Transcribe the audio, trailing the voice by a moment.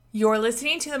You're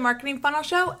listening to the Marketing Funnel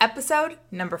Show, episode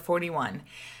number 41.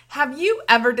 Have you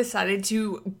ever decided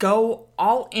to go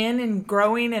all in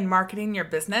growing and marketing your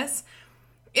business?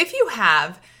 If you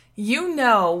have, you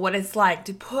know what it's like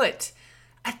to put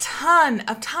a ton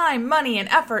of time, money, and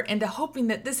effort into hoping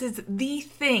that this is the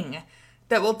thing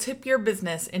that will tip your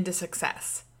business into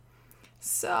success.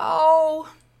 So,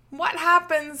 what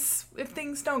happens if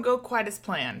things don't go quite as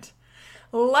planned?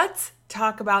 Let's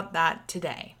talk about that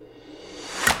today.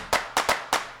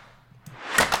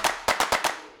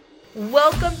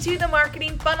 Welcome to the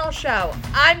Marketing Funnel Show.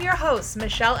 I'm your host,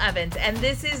 Michelle Evans, and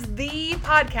this is the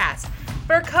podcast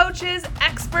for coaches,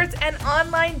 experts, and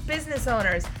online business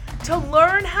owners to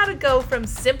learn how to go from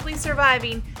simply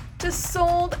surviving to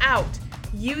sold out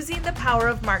using the power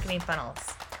of marketing funnels.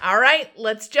 All right,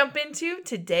 let's jump into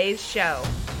today's show.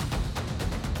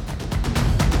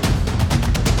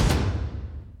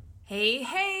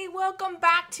 Hey, welcome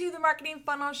back to the Marketing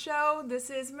Funnel Show. This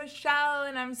is Michelle,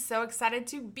 and I'm so excited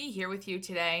to be here with you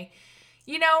today.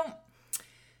 You know,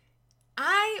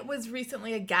 I was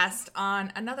recently a guest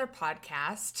on another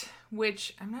podcast,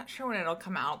 which I'm not sure when it'll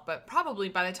come out, but probably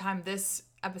by the time this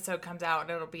episode comes out,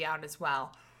 it'll be out as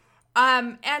well.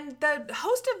 And the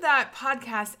host of that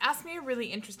podcast asked me a really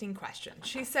interesting question.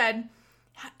 She said,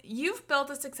 "You've built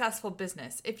a successful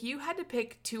business. If you had to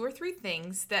pick 2 or 3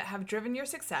 things that have driven your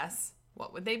success,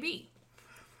 what would they be?"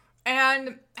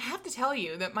 And I have to tell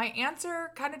you that my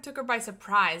answer kind of took her by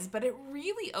surprise, but it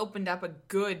really opened up a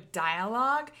good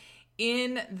dialogue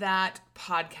in that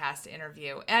podcast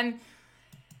interview. And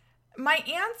my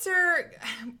answer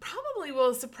probably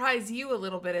will surprise you a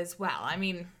little bit as well. I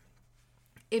mean,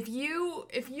 if you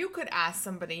could ask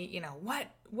somebody, you know,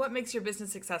 what makes your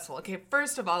business successful? Okay,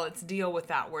 first of all, let's deal with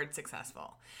that word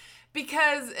successful.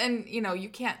 Because, and you know, you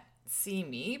can't see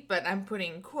me, but I'm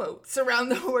putting quotes around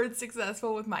the word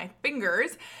successful with my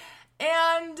fingers.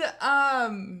 And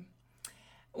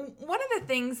one of the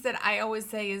things that I always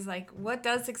say is like, what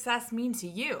does success mean to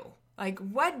you? Like,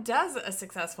 what does a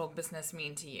successful business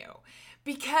mean to you?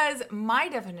 Because my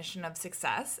definition of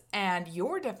success and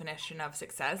your definition of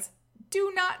success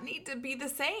do not need to be the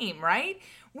same, right?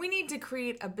 We need to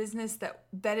create a business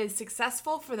that is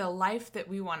successful for the life that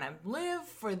we want to live,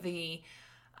 for the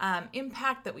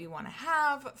impact that we want to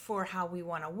have, for how we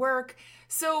want to work.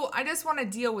 So I just want to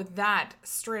deal with that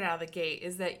straight out of the gate,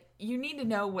 is that you need to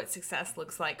know what success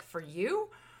looks like for you,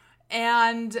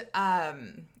 and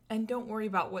don't worry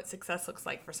about what success looks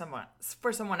like for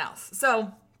someone else.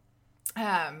 So,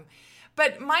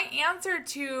 but my answer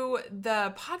to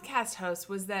the podcast host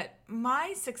was that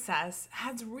my success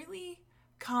has really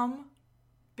come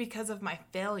because of my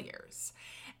failures.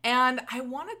 And I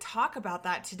want to talk about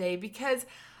that today because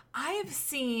I have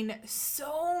seen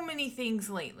so many things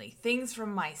lately. Things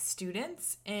from my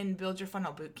students in Build Your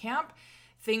Funnel Bootcamp,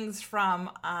 things from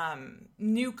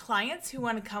new clients who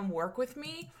want to come work with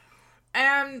me,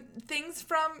 and things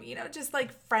from, you know, just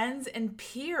like friends and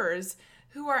peers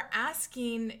who are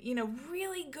asking, you know,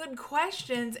 really good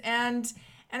questions. And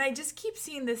I just keep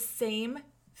seeing this same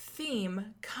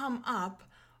theme come up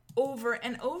over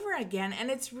and over again.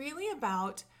 And it's really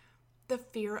about the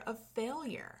fear of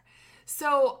failure.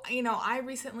 So, you know, I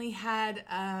recently had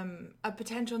a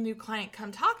potential new client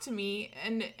come talk to me,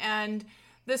 and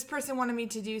this person wanted me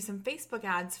to do some Facebook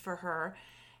ads for her.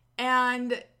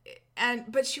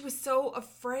 But she was so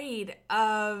afraid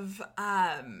of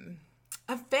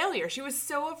failure. She was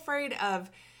so afraid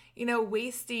of, you know,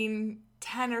 wasting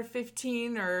 $10 or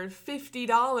 $15 or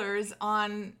 $50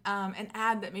 on an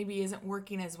ad that maybe isn't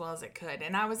working as well as it could.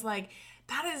 And I was like,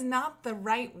 that is not the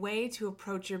right way to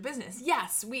approach your business.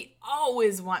 Yes, we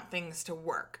always want things to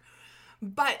work.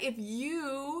 But if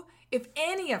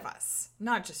any of us,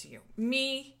 not just you,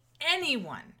 me,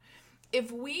 anyone,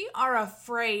 if we are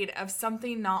afraid of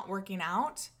something not working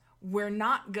out, we're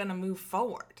not going to move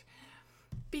forward.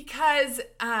 Because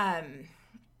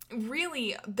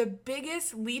really, the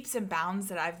biggest leaps and bounds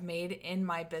that I've made in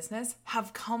my business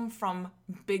have come from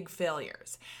big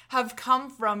failures, have come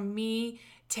from me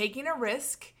taking a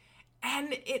risk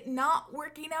and it not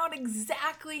working out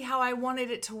exactly how I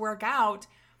wanted it to work out.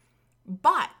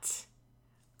 But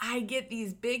I get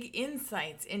these big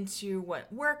insights into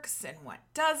what works and what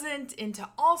doesn't, into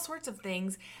all sorts of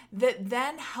things that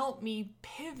then help me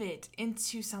pivot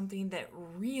into something that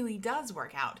really does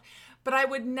work out. But I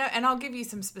would never, and I'll give you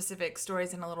some specific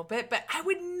stories in a little bit, but I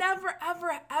would never,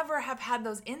 ever, ever have had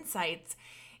those insights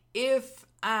if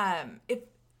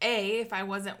I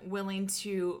wasn't willing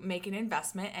to make an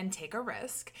investment and take a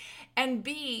risk, and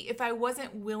B, if I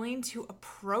wasn't willing to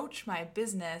approach my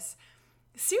business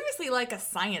seriously like a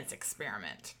science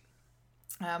experiment.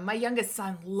 My youngest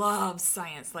son loves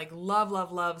science, like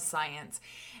love science.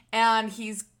 And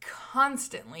he's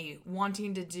constantly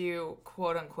wanting to do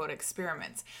quote unquote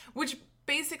experiments, which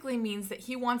basically means that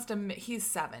he's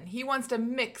 7. He wants to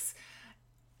mix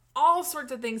all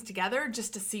sorts of things together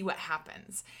just to see what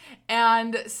happens.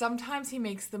 And sometimes he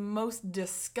makes the most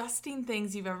disgusting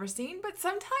things you've ever seen, but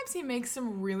sometimes he makes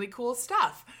some really cool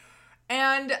stuff.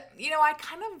 And, I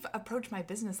kind of approach my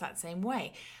business that same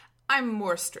way. I'm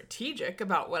more strategic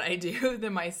about what I do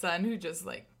than my son, who just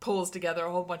like pulls together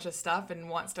a whole bunch of stuff and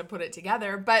wants to put it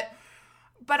together. But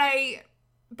I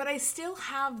still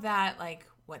have that, like,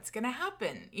 what's going to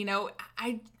happen?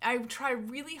 I try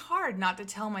really hard not to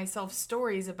tell myself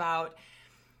stories about,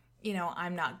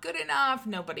 I'm not good enough.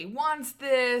 Nobody wants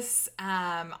this.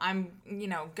 I'm,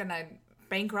 going to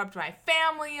bankrupt my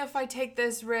family if I take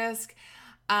this risk.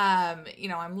 I'm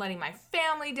letting my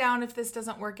family down if this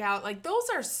doesn't work out. Like, those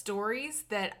are stories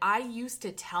that I used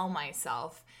to tell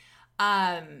myself,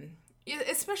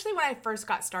 especially when I first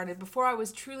got started, before I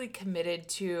was truly committed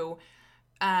to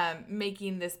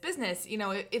making this business.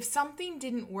 If something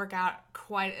didn't work out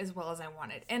quite as well as I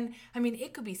wanted, and I mean,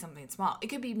 it could be something small. It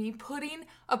could be me putting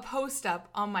a post up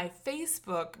on my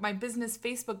business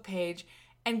Facebook page,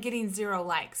 and getting 0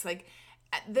 likes. Like,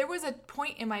 there was a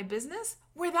point in my business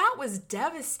where that was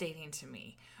devastating to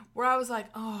me, where I was like,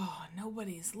 oh,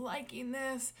 nobody's liking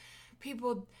this.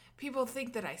 People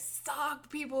think that I suck.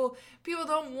 People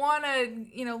don't want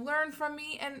to, learn from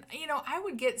me. And, I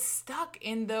would get stuck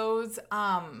in those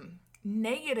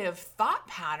negative thought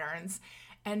patterns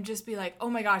and just be like, oh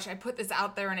my gosh, I put this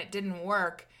out there and it didn't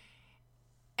work.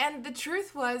 And the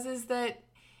truth is that,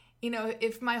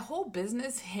 if my whole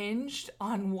business hinged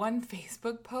on one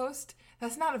Facebook post,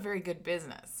 that's not a very good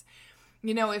business.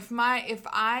 If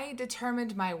I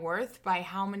determined my worth by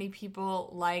how many people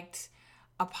liked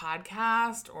a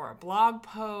podcast or a blog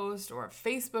post or a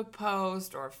Facebook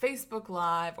post or a Facebook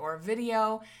Live or a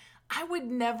video, I would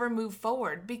never move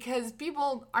forward, because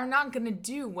people are not going to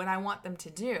do what I want them to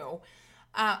do.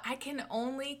 I can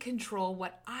only control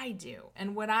what I do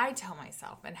and what I tell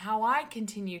myself and how I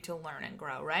continue to learn and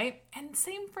grow, right? And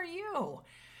same for you.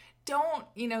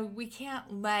 We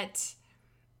can't let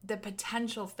the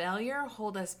potential failure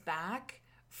hold us back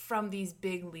from these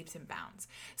big leaps and bounds.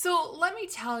 So let me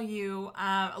tell you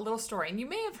a little story. And you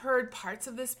may have heard parts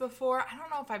of this before. I don't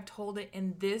know if I've told it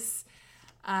in this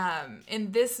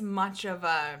much of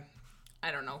a,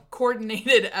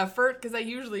 coordinated effort, because I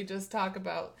usually just talk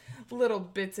about little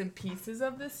bits and pieces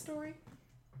of this story.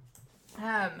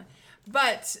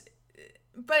 But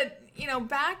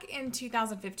back in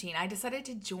 2015, I decided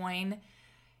to join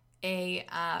a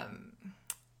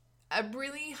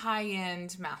really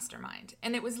high-end mastermind.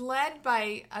 And it was led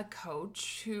by a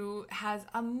coach who has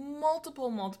a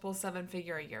multiple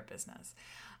 7-figure-a-year business.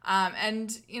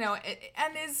 And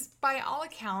is by all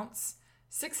accounts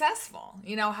successful,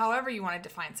 however you want to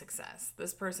define success.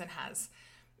 This person has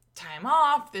time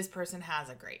off. This person has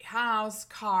a great house,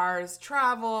 cars,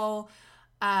 travel,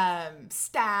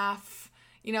 staff,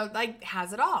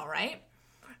 has it all, right?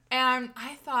 And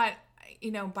I thought,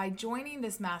 by joining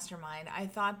this mastermind, I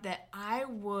thought that I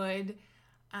would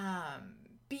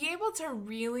be able to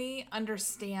really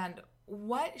understand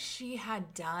what she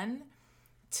had done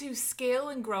to scale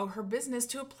and grow her business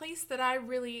to a place that I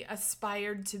really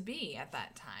aspired to be at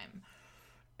that time.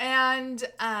 And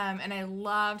I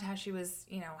loved how she was,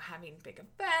 having big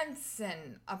events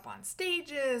and up on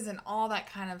stages and all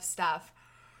that kind of stuff.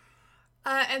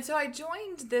 And so I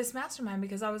joined this mastermind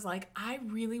because I was like, I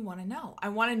really want to know. I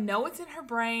want to know what's in her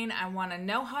brain. I want to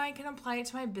know how I can apply it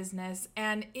to my business.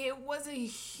 And it was a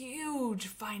huge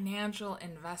financial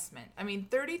investment. I mean,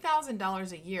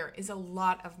 $30,000 a year is a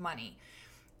lot of money.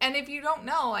 And if you don't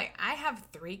know, I have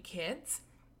 3 kids.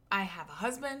 I have a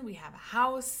husband. We have a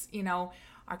house.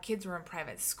 Our kids were in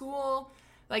private school.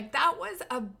 Like, that was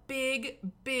a big,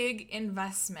 big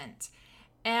investment.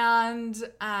 And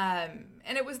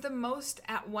it was the most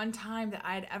at one time that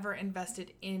I'd ever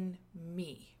invested in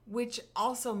me, which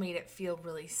also made it feel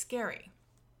really scary.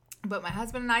 But my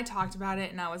husband and I talked about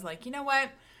it, and I was like, you know what?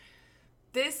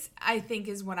 This, I think,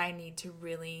 is what I need to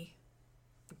really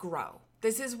grow.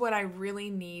 This is what I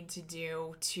really need to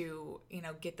do to,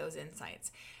 get those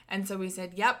insights. And so we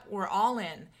said, yep, we're all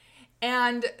in.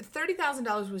 And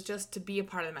 $30,000 was just to be a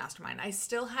part of the mastermind. I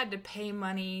still had to pay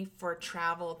money for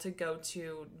travel to go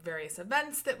to various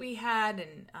events that we had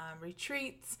and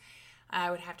retreats.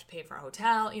 I would have to pay for a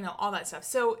hotel, all that stuff.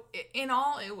 So in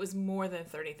all, it was more than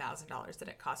 $30,000 that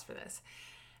it cost for this.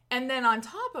 And then on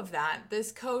top of that,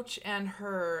 this coach and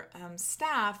her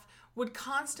staff would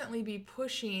constantly be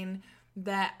pushing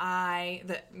that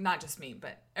not just me,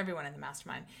 but everyone in the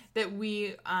mastermind, that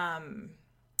we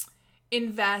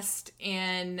invest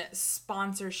in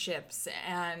sponsorships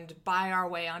and buy our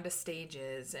way onto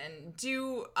stages and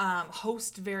do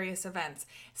host various events.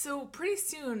 So pretty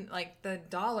soon, like, the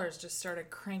dollars just started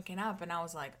cranking up, and I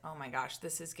was like, oh my gosh,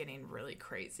 this is getting really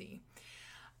crazy.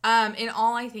 In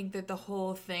all, I think that the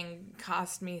whole thing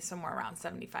cost me somewhere around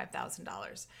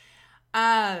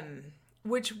 $75,000,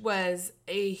 which was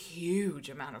a huge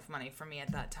amount of money for me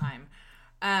at that time.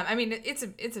 I mean, it's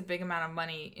a big amount of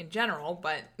money in general,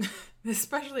 but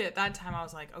especially at that time, I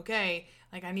was like, okay,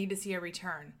 like, I need to see a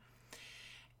return.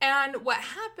 And what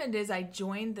happened is I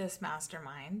joined this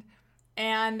mastermind,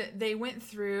 and they went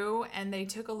through and they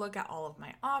took a look at all of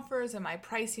my offers and my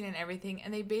pricing and everything.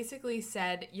 And they basically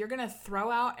said, you're going to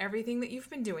throw out everything that you've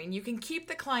been doing. You can keep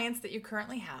the clients that you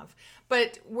currently have,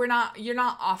 but you're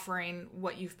not offering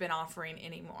what you've been offering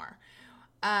anymore.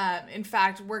 In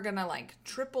fact, we're going to like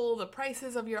triple the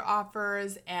prices of your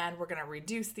offers, and we're going to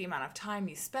reduce the amount of time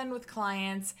you spend with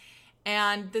clients.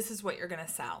 And this is what you're going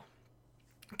to sell.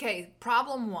 Okay.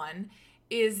 Problem one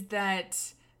is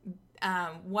that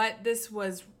what this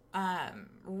was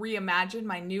reimagined,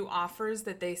 my new offers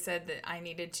that they said that I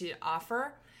needed to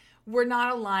offer, were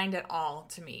not aligned at all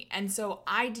to me. And so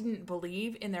I didn't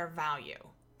believe in their value.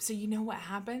 So you know what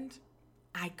happened?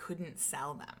 I couldn't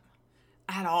sell them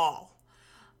at all.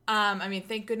 I mean,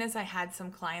 thank goodness I had some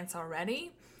clients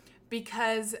already,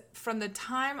 because from the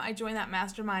time I joined that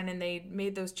mastermind and they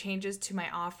made those changes to my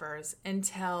offers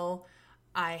until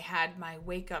I had my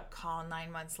wake-up call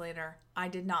 9 months later, I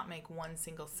did not make one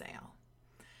single sale.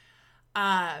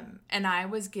 And I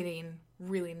was getting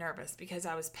really nervous because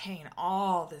I was paying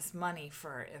all this money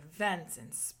for events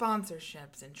and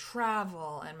sponsorships and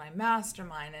travel and my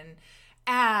mastermind and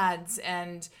ads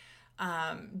and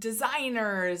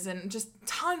designers and just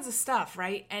tons of stuff,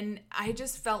 right? And I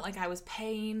just felt like I was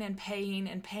paying and paying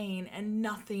and paying, and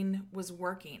nothing was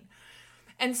working.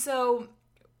 And so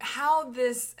how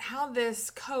this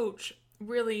coach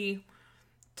really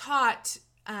taught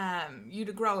you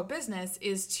to grow a business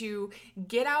is to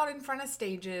get out in front of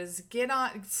stages, get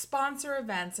on, sponsor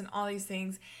events and all these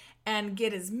things, and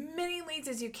get as many leads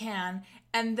as you can.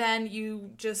 And then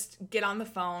you just get on the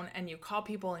phone and you call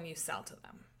people and you sell to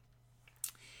them.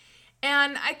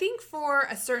 And I think for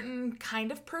a certain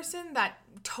kind of person that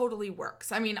totally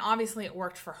works. I mean, obviously it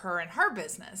worked for her and her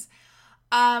business,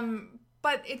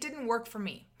 but it didn't work for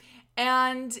me.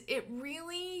 And it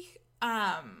really,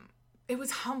 it was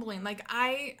humbling. Like,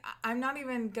 I'm not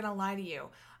even gonna lie to you.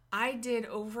 I did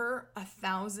over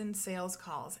 1,000 sales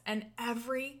calls, and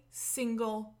every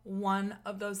single one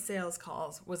of those sales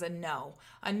calls was a no.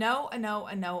 A no, a no,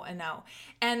 a no, a no.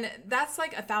 And that's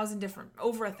like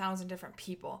over 1,000 different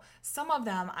people. Some of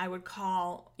them I would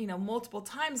call, multiple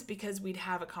times because we'd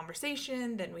have a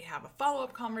conversation, then we'd have a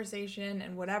follow-up conversation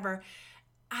and whatever.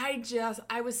 I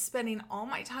was spending all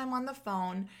my time on the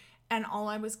phone, and all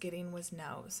I was getting was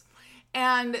no's.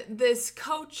 And this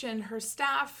coach and her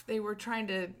staff, they were trying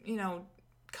to,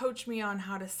 coach me on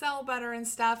how to sell better and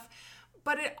stuff.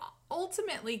 But it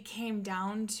ultimately came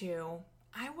down to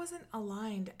I wasn't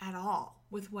aligned at all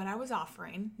with what I was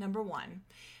offering, number one.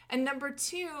 And number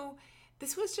two,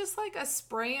 this was just like a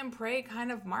spray and pray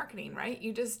kind of marketing, right?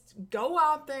 You just go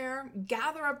out there,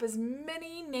 gather up as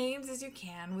many names as you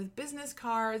can with business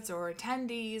cards or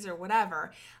attendees or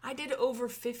whatever. I did over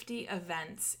 50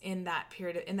 events in that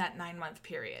period, in that 9-month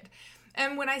period.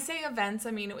 And when I say events,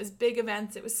 I mean, it was big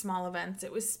events, it was small events,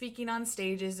 it was speaking on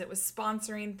stages, it was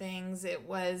sponsoring things, it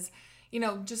was,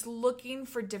 just looking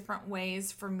for different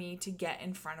ways for me to get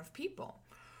in front of people.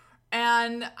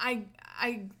 And I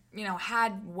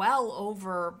had well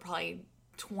over probably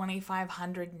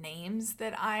 2,500 names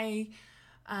that I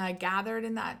gathered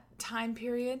in that time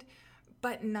period,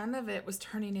 but none of it was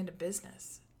turning into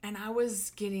business. And I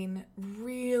was getting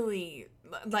really,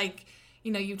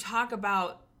 you talk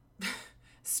about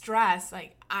stress,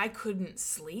 like I couldn't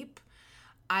sleep.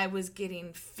 I was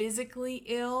getting physically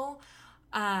ill.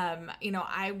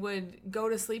 I would go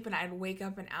to sleep and I'd wake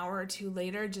up an hour or two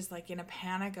later, just like in a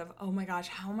panic of, oh my gosh,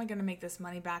 how am I going to make this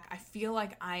money back? I feel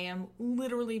like I am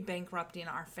literally bankrupting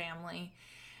our family.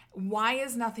 Why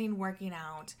is nothing working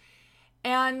out?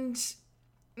 And,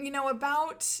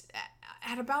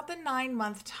 at about the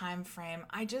 9-month time frame,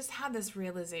 I just had this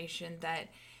realization that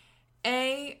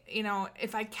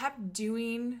if I kept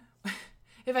doing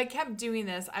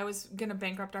this, I was going to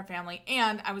bankrupt our family,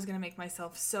 and I was going to make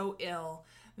myself so ill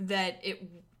that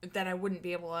I wouldn't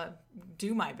be able to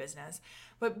do my business,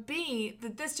 but B,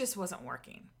 that this just wasn't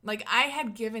working. Like, I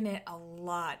had given it a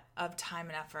lot of time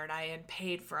and effort. I had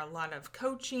paid for a lot of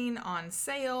coaching on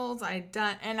sales. I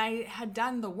had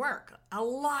done the work, a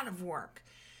lot of work.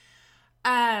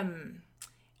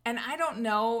 And I don't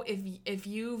know if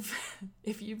you've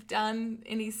if you've done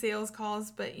any sales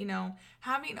calls, but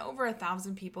having over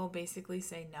 1,000 people basically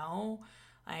say no,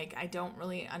 like, I don't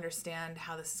really understand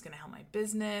how this is going to help my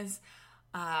business.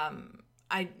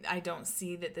 I don't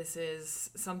see that this is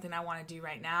something I want to do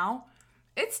right now.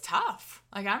 It's tough.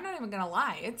 Like, I'm not even going to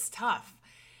lie. It's tough.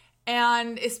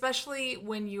 And especially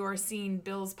when you're seeing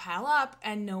bills pile up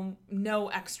and no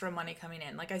extra money coming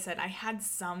in. Like I said, I had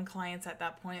some clients at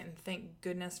that point, and thank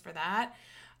goodness for that.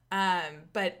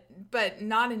 But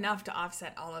not enough to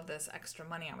offset all of this extra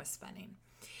money I was spending.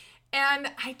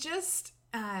 And I just,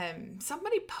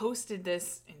 somebody posted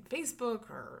this in Facebook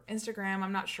or Instagram.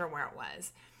 I'm not sure where it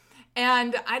was.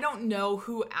 And I don't know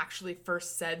who actually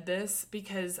first said this,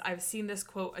 because I've seen this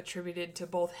quote attributed to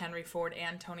both Henry Ford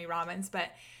and Tony Robbins,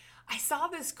 but I saw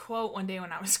this quote one day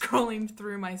when I was scrolling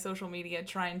through my social media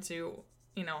trying to,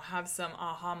 have some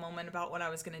aha moment about what I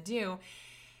was going to do.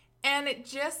 And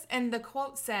the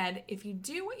quote said, if you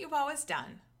do what you've always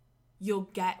done, you'll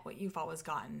get what you've always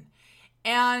gotten.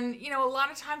 And, a lot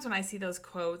of times when I see those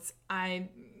quotes,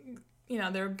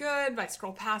 they're good, but I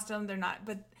scroll past them. They're not,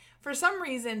 but for some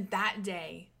reason that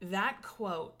day, that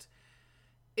quote,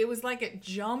 it was like it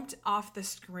jumped off the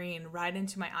screen right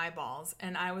into my eyeballs.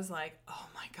 And I was like, oh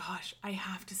my gosh, I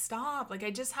have to stop. Like, I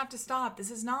just have to stop.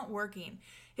 This is not working.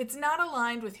 It's not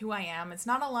aligned with who I am. It's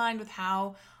not aligned with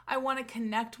how I want to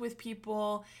connect with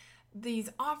people. These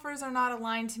offers are not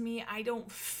aligned to me. I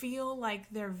don't feel like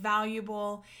they're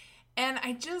valuable. And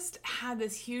I just had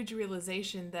this huge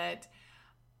realization that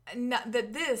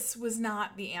this was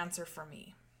not the answer for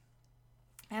me.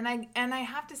 And I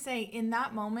have to say, in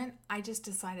that moment, I just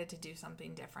decided to do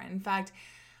something different. In fact,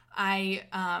 I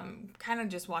kind of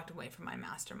just walked away from my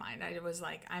mastermind. I was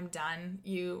like, I'm done.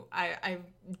 I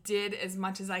did as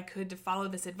much as I could to follow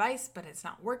this advice, but it's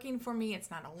not working for me.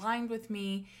 It's not aligned with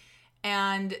me.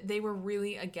 And they were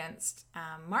really against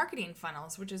marketing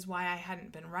funnels, which is why I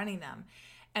hadn't been running them.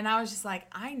 And I was just like,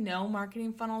 I know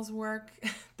marketing funnels work.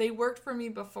 They worked for me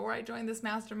before I joined this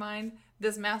mastermind.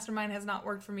 This mastermind has not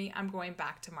worked for me. I'm going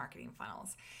back to marketing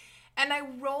funnels. And I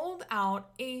rolled out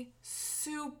a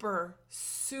super,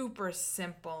 super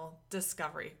simple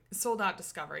sold out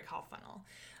discovery call funnel.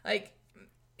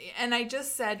 And I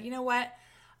just said, you know what?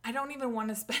 I don't even want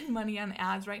to spend money on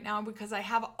ads right now, because I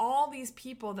have all these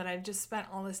people that I've just spent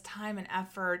all this time and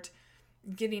effort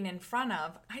getting in front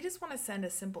of. I just want to send a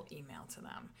simple email to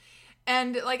them.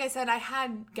 And like I said, I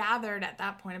had gathered at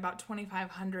that point about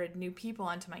 2,500 new people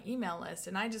onto my email list.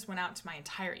 And I just went out to my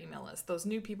entire email list, those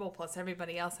new people plus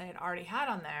everybody else I had already had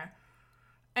on there.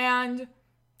 And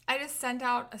I just sent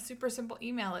out a super simple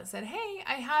email that said, hey,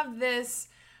 I have this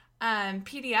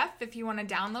PDF if you want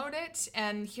to download it.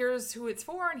 And here's who it's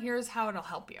for, and here's how it'll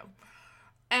help you.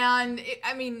 And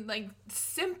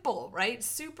simple, right?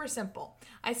 Super simple.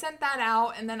 I sent that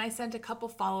out, and then I sent a couple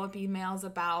follow-up emails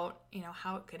about,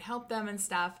 how it could help them and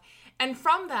stuff. And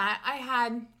from that, I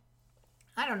had,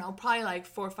 I don't know, probably like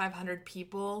 400 or 500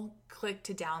 people click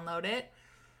to download it.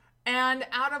 And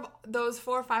out of those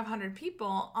 400 or 500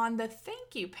 people, on the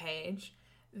thank you page,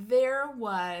 there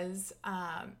was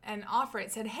an offer.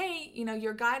 It said, hey,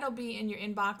 your guide will be in your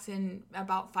inbox in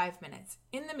about 5 minutes.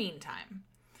 In the meantime,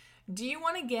 do you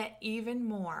want to get even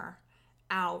more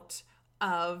out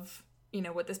of,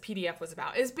 what this PDF was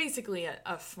about? It's basically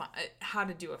how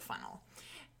to do a funnel.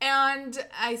 And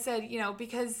I said,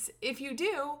 because if you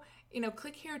do,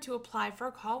 click here to apply for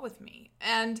a call with me.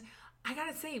 And I got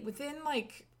to say, within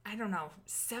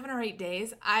 7 or 8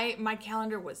 days, my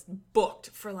calendar was booked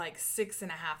for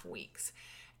 6.5 weeks.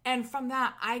 And from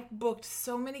that, I booked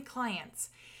so many clients.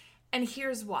 And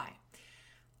here's why.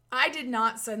 I did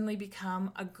not suddenly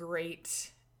become a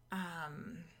great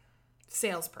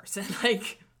salesperson.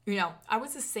 I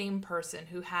was the same person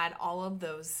who had all of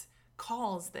those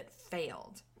calls that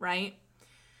failed, right?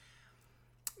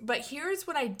 But here's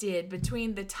what I did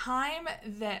between the time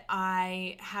that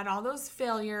I had all those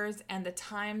failures and the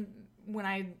time when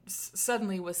I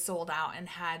suddenly was sold out and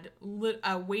had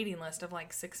a waiting list of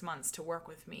 6 months to work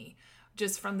with me,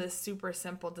 just from this super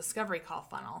simple discovery call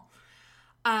funnel.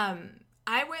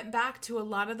 I went back to a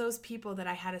lot of those people that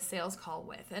I had a sales call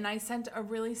with, and I sent a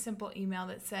really simple email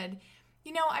that said,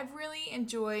 I've really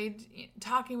enjoyed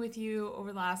talking with you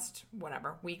over the last,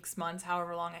 weeks, months,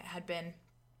 however long it had been.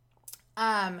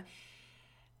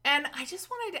 And I just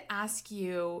wanted to ask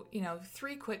you,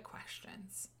 3 quick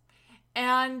questions.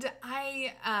 And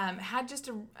I had just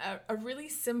a really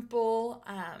simple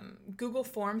Google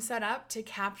form set up to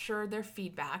capture their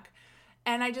feedback.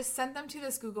 And I just sent them to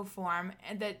this Google form,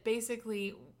 and that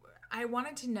basically I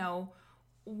wanted to know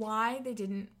why they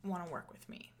didn't want to work with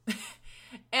me.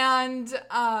 and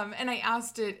I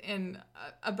asked it in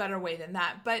a better way than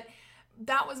that. But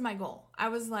that was my goal. I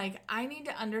was like, I need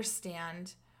to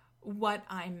understand what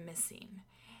I'm missing.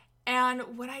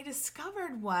 And what I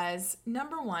discovered was,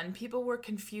 number one, people were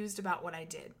confused about what I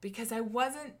did because I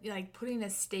wasn't like putting a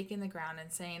stake in the ground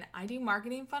and saying, I do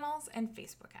marketing funnels and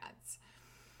Facebook ads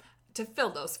to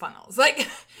fill those funnels.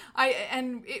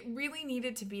 And it really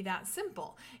needed to be that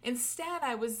simple. Instead,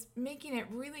 I was making it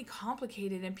really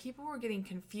complicated and people were getting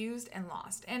confused and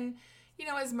lost. And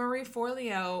as Marie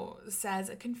Forleo says,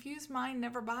 a confused mind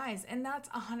never buys. And that's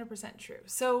 100% true.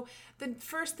 So the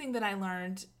first thing that I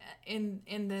learned in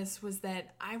this was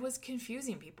that I was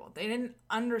confusing people. They didn't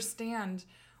understand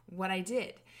what I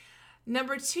did.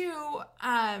 Number two,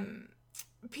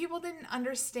 people didn't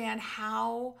understand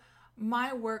how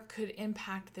my work could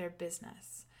impact their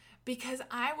business because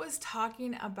I was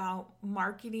talking about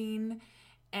marketing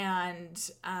and,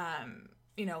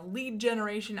 lead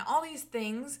generation, all these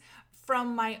things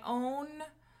from my own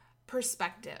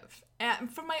perspective,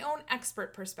 and from my own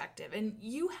expert perspective. And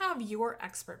you have your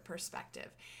expert perspective.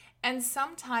 And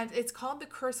sometimes it's called the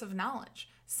curse of knowledge.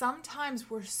 Sometimes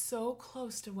we're so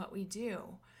close to what we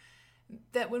do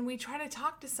that when we try to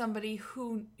talk to somebody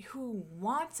who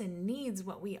wants and needs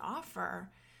what we offer,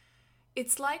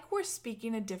 it's like we're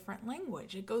speaking a different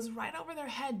language. It goes right over their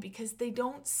head because they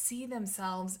don't see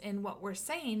themselves in what we're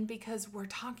saying because we're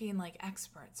talking like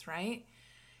experts, right?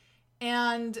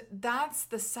 And that's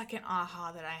the second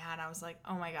aha that I had. I was like,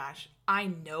 oh my gosh, I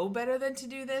know better than to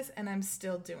do this, and I'm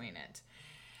still doing it.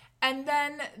 And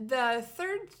then the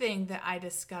third thing that I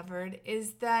discovered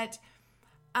is that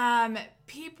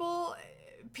people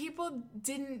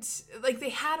didn't, they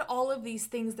had all of these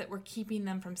things that were keeping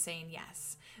them from saying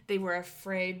yes. They were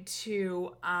afraid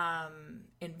to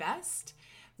invest.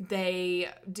 They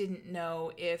didn't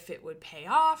know if it would pay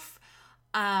off.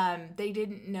 They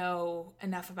didn't know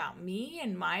enough about me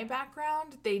and my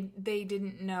background. They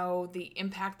didn't know the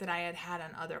impact that I had had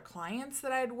on other clients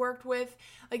that I had worked with.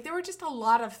 There were just a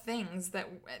lot of things that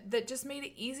just made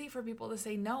it easy for people to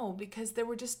say no because there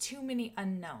were just too many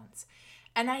unknowns.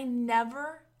 And I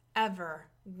never, ever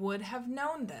would have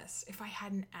known this if I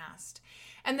hadn't asked.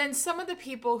 And then some of the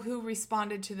people who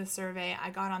responded to the survey, I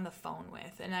got on the phone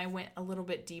with, and I went a little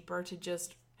bit deeper to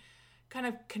just kind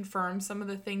of confirm some of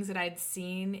the things that I'd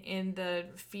seen in the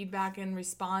feedback and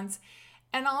response,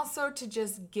 and also to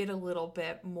just get a little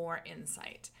bit more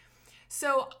insight.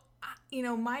 So,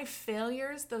 my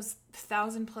failures, those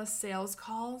 1,000+ sales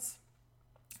calls,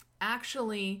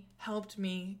 actually helped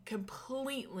me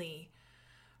completely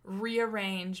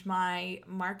rearrange my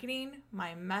marketing,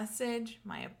 my message,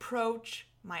 my approach,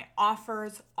 my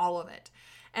offers, all of it.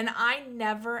 And I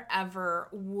never, ever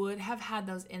would have had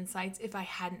those insights if I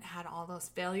hadn't had all those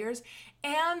failures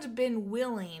and been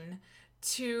willing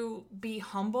to be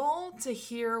humble to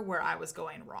hear where I was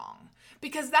going wrong.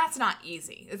 Because that's not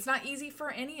easy. It's not easy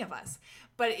for any of us.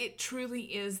 But it truly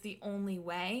is the only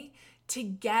way to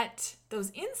get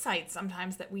those insights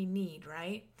sometimes that we need,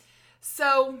 right?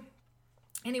 So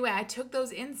anyway, I took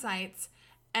those insights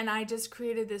and I just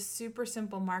created this super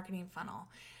simple marketing funnel.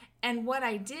 And what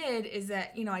I did is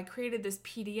that, I created this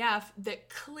PDF that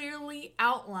clearly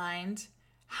outlined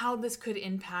how this could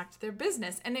impact their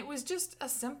business. And it was just a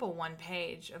simple one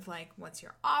page of what's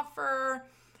your offer?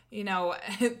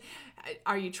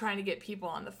 Are you trying to get people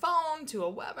on the phone to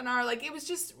a webinar? It was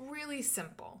just really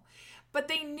simple. But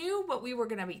they knew what we were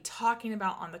going to be talking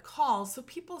about on the call, so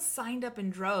people signed up in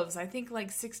droves. I think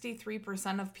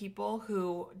 63% of people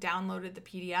who downloaded the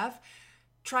PDF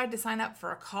tried to sign up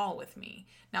for a call with me.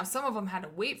 Now, some of them had to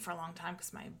wait for a long time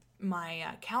because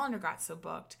my calendar got so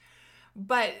booked.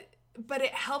 But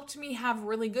it helped me have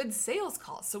really good sales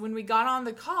calls. So when we got on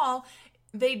the call,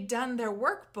 they'd done their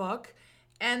workbook,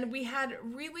 and we had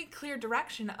really clear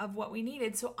direction of what we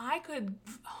needed. So I could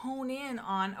hone in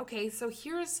on, okay, so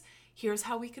here's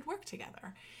how we could work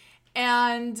together.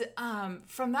 And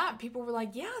from that, people were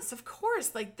like, yes, of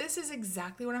course. This is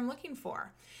exactly what I'm looking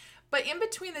for. But in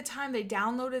between the time they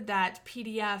downloaded that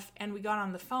PDF and we got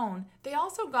on the phone, they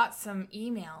also got some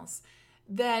emails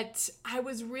that I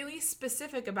was really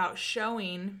specific about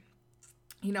showing,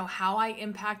 how I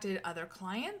impacted other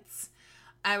clients.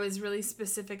 I was really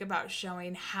specific about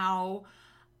showing how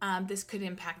This could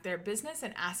impact their business,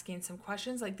 and asking some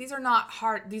questions. Like, these are not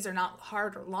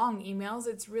hard or long emails.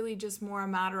 It's really just more a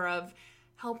matter of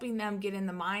helping them get in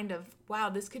the mind of, wow,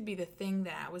 this could be the thing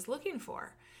that I was looking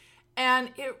for.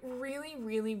 And it really,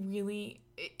 really, really,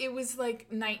 it was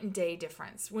like night and day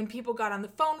difference. When people got on the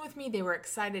phone with me, they were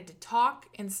excited to talk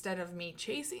instead of me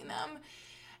chasing them.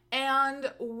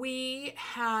 And we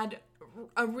had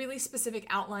a really specific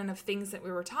outline of things that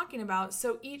we were talking about.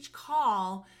 So each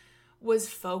call was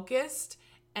focused,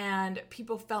 and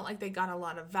people felt like they got a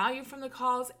lot of value from the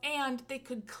calls, and they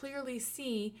could clearly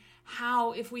see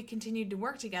how, if we continued to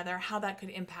work together, how that could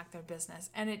impact their business.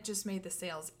 And it just made the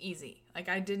sales easy. Like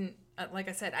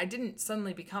I said, I didn't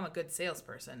suddenly become a good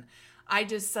salesperson. I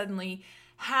just suddenly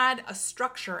had a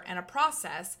structure and a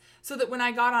process so that when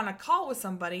I got on a call with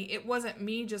somebody, it wasn't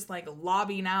me just like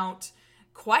lobbing out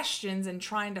questions and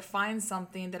trying to find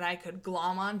something that I could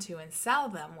glom onto and sell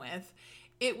them with.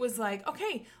 It was like,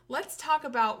 okay, let's talk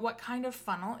about what kind of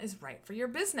funnel is right for your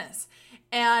business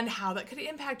and how that could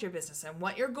impact your business and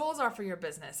what your goals are for your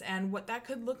business and what that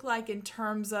could look like in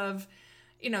terms of,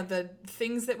 the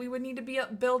things that we would need to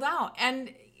build out.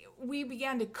 And we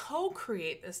began to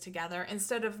co-create this together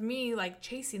instead of me like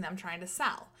chasing them trying to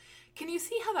sell. Can you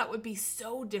see how that would be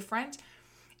so different?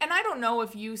 And I don't know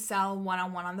if you sell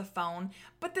one-on-one on the phone,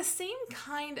 but the same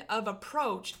kind of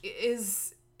approach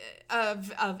is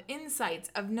of insights,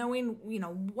 of knowing,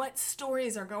 what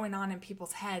stories are going on in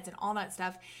people's heads and all that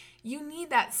stuff. You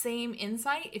need that same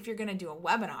insight if you're going to do a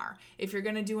webinar, if you're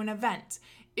going to do an event,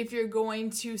 if you're going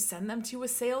to send them to a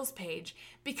sales page,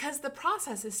 because the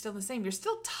process is still the same. You're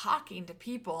still talking to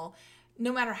people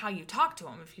no matter how you talk to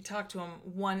them. If you talk to them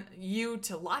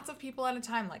to lots of people at a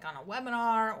time, like on a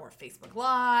webinar or Facebook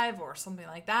Live or something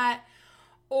like that,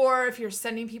 or if you're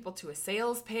sending people to a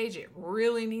sales page, it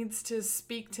really needs to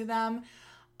speak to them.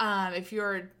 If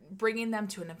you're bringing them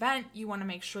to an event, you want to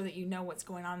make sure that you know what's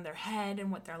going on in their head and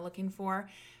what they're looking for.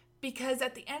 Because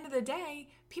at the end of the day,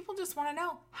 people just want to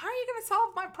know, how are you going to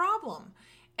solve my problem?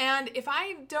 And if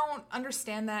I don't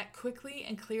understand that quickly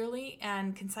and clearly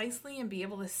and concisely and be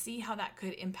able to see how that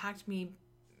could impact me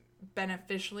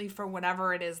beneficially for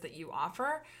whatever it is that you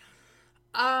offer,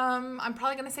 I'm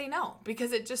probably going to say no,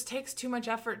 because it just takes too much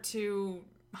effort to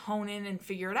hone in and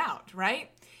figure it out,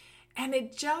 right? And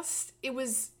it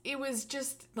was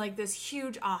just like this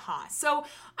huge aha. So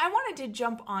I wanted to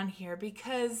jump on here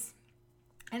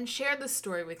and share the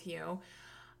story with you.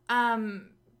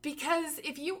 Because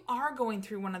if you are going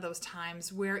through one of those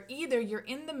times where either you're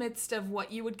in the midst of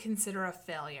what you would consider a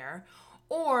failure,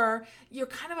 or you're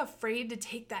kind of afraid to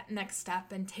take that next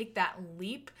step and take that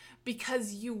leap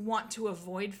because you want to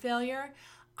avoid failure,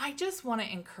 I just want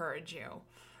to encourage you.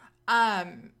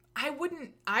 I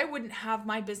wouldn't have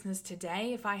my business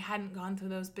today if I hadn't gone through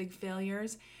those big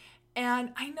failures.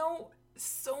 And I know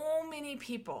so many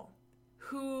people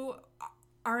who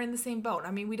are in the same boat.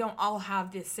 I mean, we don't all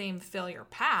have the same failure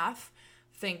path,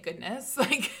 thank goodness.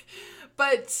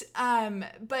 But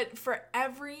for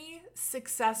every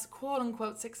quote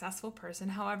unquote successful person,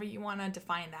 however you want to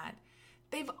define that,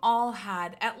 they've all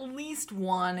had at least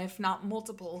one, if not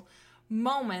multiple,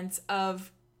 moments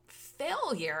of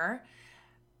failure.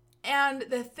 And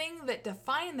the thing that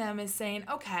defined them is saying,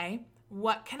 okay,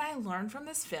 what can I learn from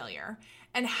this failure?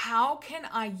 And how can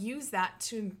I use that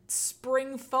to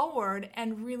spring forward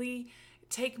and really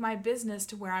take my business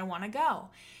to where I want to go?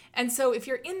 And so if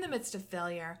you're in the midst of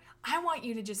failure, I want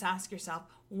you to just ask yourself,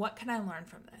 what can I learn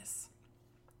from this?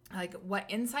 Like, what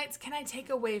insights can I take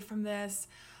away from this?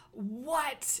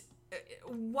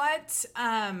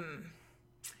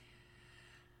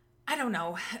 I don't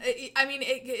know. I mean,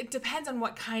 it depends on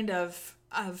what kind of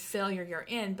failure you're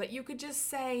in, but you could just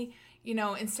say,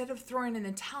 instead of throwing in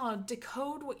the towel,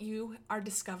 decode what you are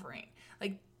discovering.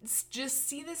 Like, just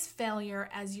see this failure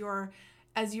as your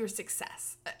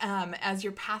success, as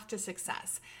your path to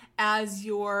success, as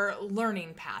your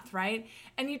learning path, right?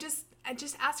 And you just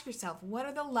ask yourself, what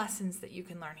are the lessons that you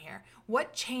can learn here?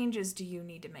 What changes do you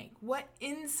need to make? What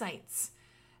insights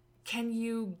can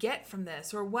you get from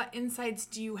this? Or what insights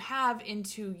do you have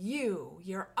into you,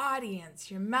 your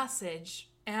audience, your message,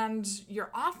 and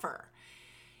your offer?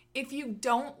 If you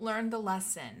don't learn the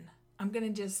lesson, I'm going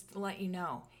to just let you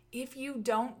know, if you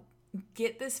don't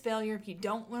get this failure, if you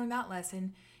don't learn that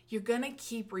lesson, you're going to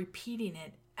keep repeating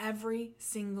it every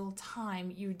single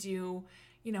time you do,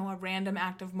 a random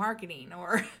act of marketing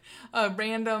or a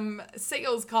random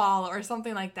sales call or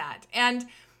something like that. And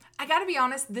I gotta be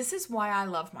honest, this is why I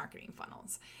love marketing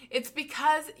funnels. It's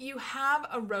because you have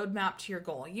a roadmap to your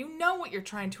goal. You know what you're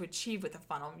trying to achieve with a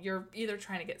funnel. You're either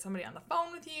trying to get somebody on the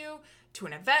phone with you, to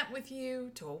an event with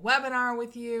you, to a webinar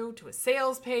with you, to a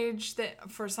sales page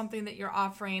for something that you're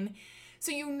offering.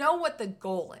 So you know what the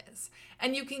goal is,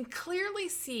 and you can clearly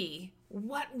see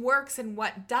what works and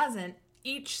what doesn't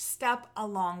each step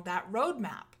along that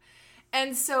roadmap.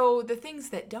 And so the things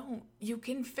that don't, you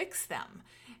can fix them.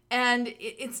 And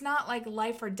it's not like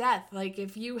life or death. Like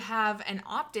if you have an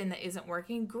opt-in that isn't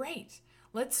working, great.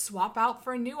 Let's swap out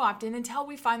for a new opt-in until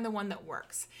we find the one that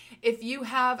works. If you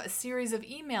have a series of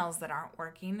emails that aren't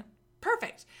working,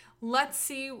 perfect. Let's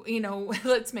see,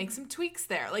 let's make some tweaks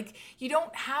there. Like you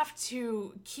don't have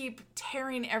to keep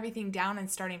tearing everything down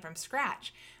and starting from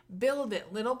scratch. Build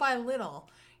it little by little,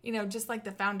 just like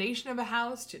the foundation of a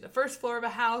house to the first floor of a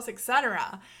house,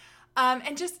 etc.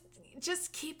 And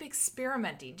just keep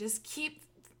experimenting. Just keep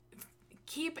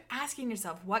asking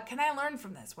yourself, what can I learn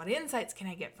from this? What insights can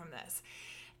I get from this?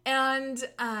 And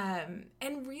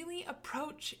really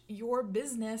approach your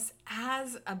business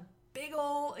as a big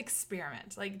ol'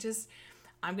 experiment. Like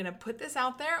I'm going to put this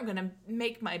out there. I'm going to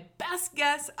make my best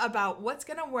guess about what's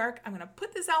going to work. I'm going to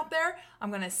put this out there. I'm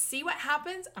going to see what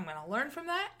happens. I'm going to learn from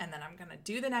that. And then I'm going to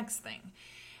do the next thing.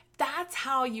 That's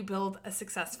how you build a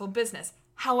successful business.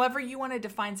 However you want to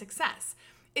define success.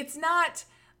 It's not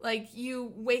like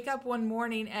you wake up one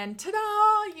morning and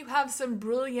ta-da, you have some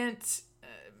brilliant,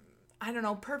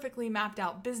 perfectly mapped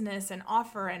out business and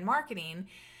offer and marketing.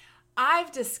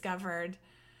 I've discovered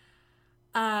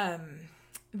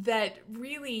that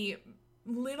really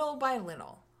little by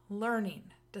little, learning,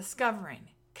 discovering,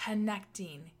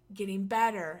 connecting, getting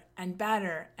better and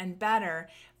better and better,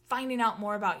 finding out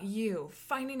more about you,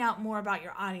 finding out more about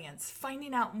your audience,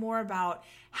 finding out more about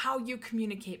how you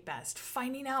communicate best,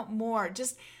 finding out more,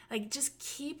 just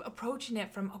keep approaching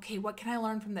it from, okay, what can I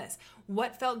learn from this?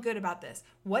 What felt good about this?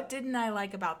 What didn't I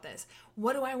like about this?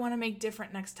 What do I want to make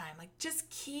different next time? Like just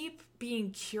keep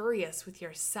being curious with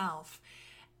yourself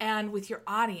and with your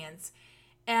audience,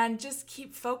 and just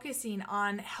keep focusing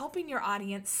on helping your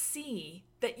audience see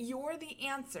that you're the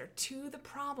answer to the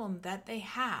problem that they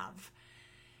have.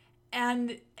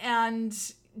 And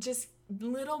just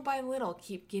little by little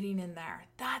keep getting in there.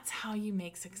 That's how you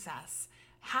make success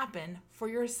happen for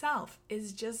yourself,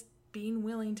 is just being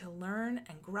willing to learn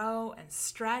and grow and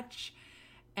stretch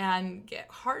and get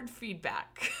hard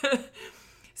feedback.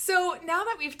 So now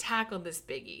that we've tackled this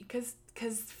biggie,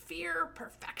 because fear,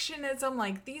 perfectionism,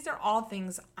 like these are all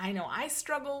things I know I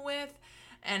struggle with,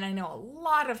 and I know a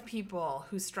lot of people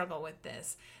who struggle with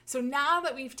this. So now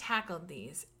that we've tackled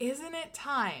these, isn't it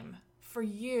time for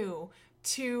you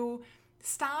to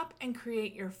stop and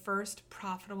create your first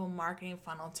profitable marketing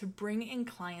funnel to bring in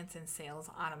clients and sales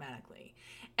automatically?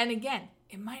 And again,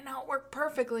 it might not work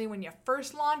perfectly when you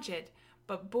first launch it,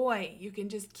 but boy, you can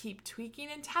just keep tweaking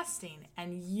and testing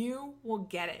and you will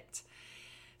get it.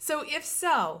 So if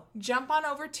so, jump on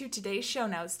over to today's show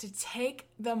notes to take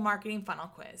the marketing funnel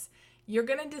quiz. You're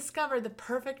going to discover the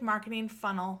perfect marketing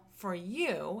funnel for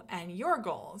you and your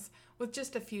goals with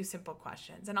just a few simple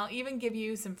questions. And I'll even give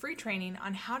you some free training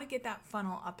on how to get that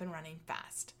funnel up and running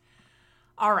fast.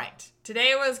 All right,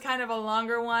 today was kind of a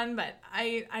longer one, but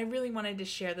I really wanted to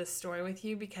share this story with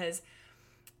you because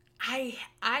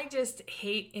I just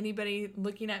hate anybody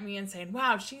looking at me and saying,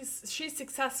 wow, she's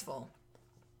successful,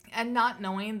 and not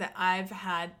knowing that I've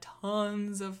had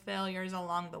tons of failures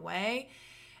along the way.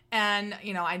 And,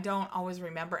 I don't always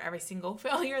remember every single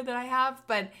failure that I have,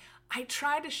 but I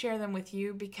try to share them with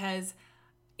you because,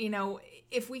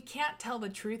 if we can't tell the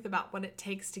truth about what it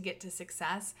takes to get to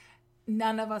success,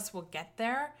 none of us will get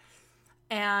there.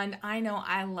 And I know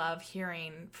I love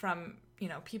hearing from,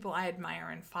 people I admire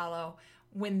and follow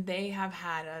when they have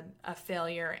had a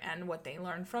failure and what they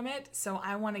learned from it. So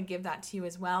I want to give that to you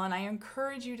as well. And I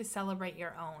encourage you to celebrate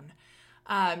your own.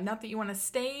 Not that you want to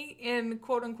stay in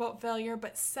quote unquote failure,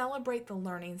 but celebrate the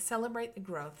learning, celebrate the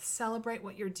growth, celebrate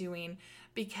what you're doing,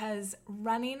 because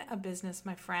running a business,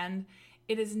 my friend,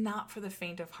 it is not for the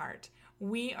faint of heart.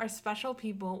 We are special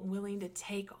people willing to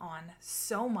take on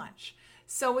so much.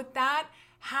 So with that,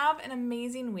 have an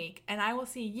amazing week, and I will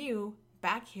see you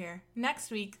back here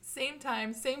next week, same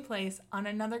time, same place, on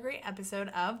another great episode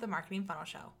of The Marketing Funnel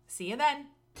Show. See you then.